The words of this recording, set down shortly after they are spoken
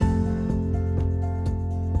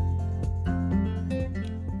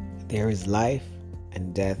There is life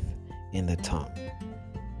and death in the tongue.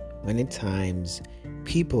 Many times,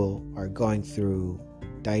 people are going through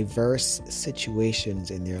diverse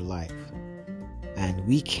situations in their life, and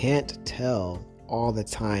we can't tell all the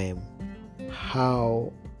time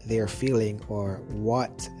how they're feeling or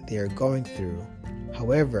what they're going through.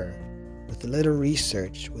 However, with a little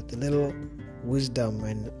research, with a little wisdom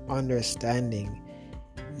and understanding,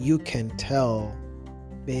 you can tell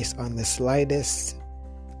based on the slightest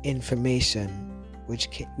information which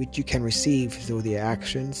you can receive through their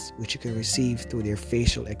actions, which you can receive through their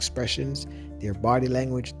facial expressions, their body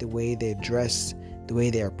language, the way they dress, the way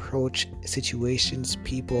they approach situations,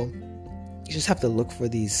 people. You just have to look for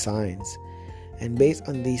these signs. And based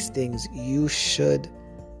on these things, you should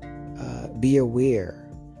be aware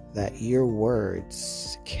that your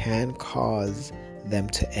words can cause them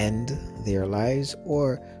to end their lives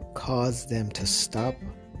or cause them to stop,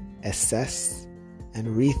 assess, and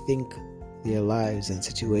rethink their lives and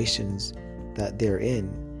situations that they're in,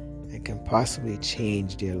 and can possibly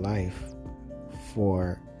change their life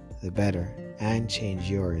for the better and change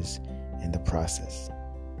yours in the process.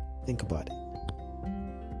 Think about it.